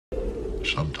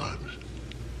Sometimes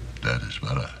dead is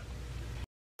better.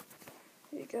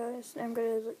 Hey guys, I'm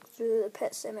going to look through the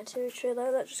Pet Semetary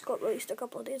trailer that just got released a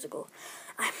couple of days ago.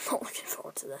 I'm not looking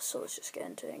forward to this, so let's just get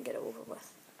into it and get it over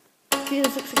with. Okay,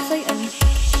 this looks exciting.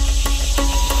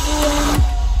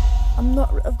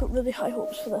 I've got really high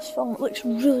hopes for this film. It looks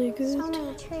really good. So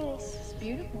many trees. It's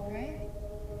beautiful, right?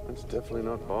 It's definitely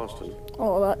not Boston.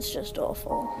 Oh, that's just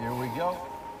awful. Here we go.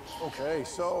 Okay,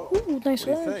 so Ooh, nice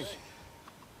what do house. you think?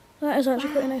 That is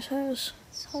actually quite a nice house.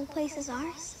 This whole place is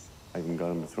ours? I even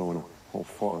got him to throw in a whole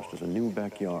forest as a new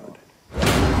backyard.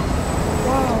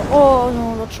 Wow. Oh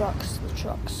no, the trucks.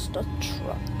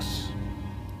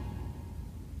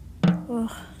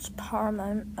 Ugh, it's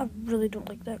Paramount. I really don't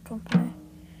like that company.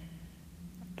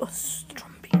 This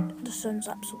drumbeat just sounds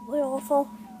absolutely awful.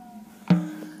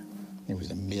 It was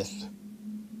a myth.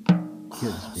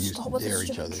 Kids used to dare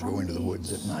each other to go into the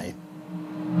woods at night.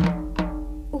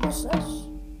 Oh, what's this?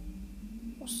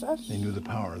 What's this? They knew the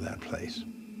power of that place.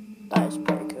 That is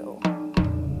pretty cool.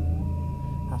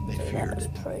 They feared That is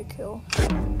it. pretty cool.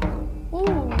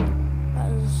 Ooh,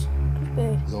 that is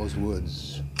creepy. Those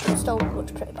woods It still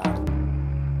looks pretty bad.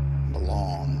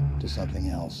 belong to something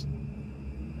else.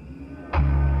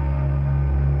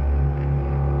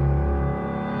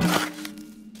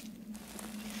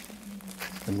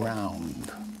 The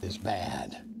ground is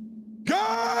bad.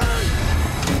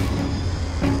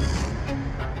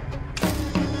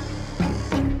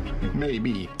 It may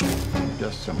be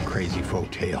just some crazy folk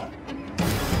tale,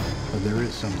 but there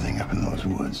is something up in those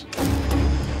woods.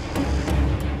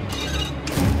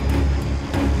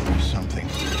 There's something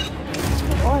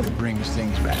that brings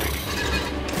things back.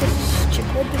 This is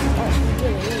stupid. This is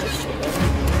actually really stupid.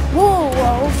 Whoa,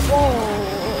 whoa, whoa.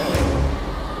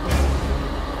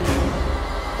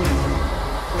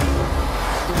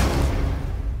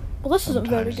 Well, this isn't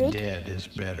very Sometimes good. dead is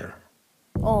better.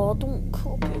 Oh, don't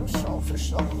copy yourself or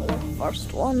something with the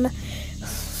first one.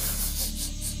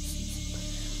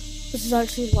 This is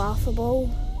actually laughable.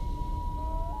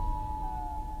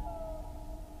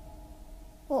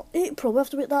 Well, April, we have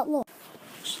to wait that long.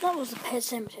 So that was the Pet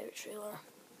Sematary trailer.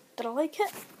 Did I like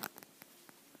it?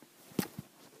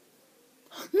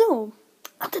 No,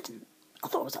 I didn't. I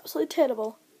thought it was absolutely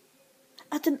terrible.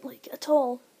 I didn't like it at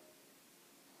all.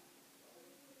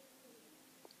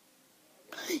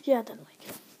 Yeah, I didn't like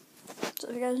it. So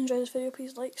if you guys enjoyed this video,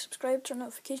 please like, subscribe, turn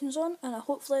notifications on, and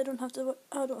hopefully I don't have to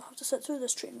sit through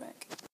this train wreck.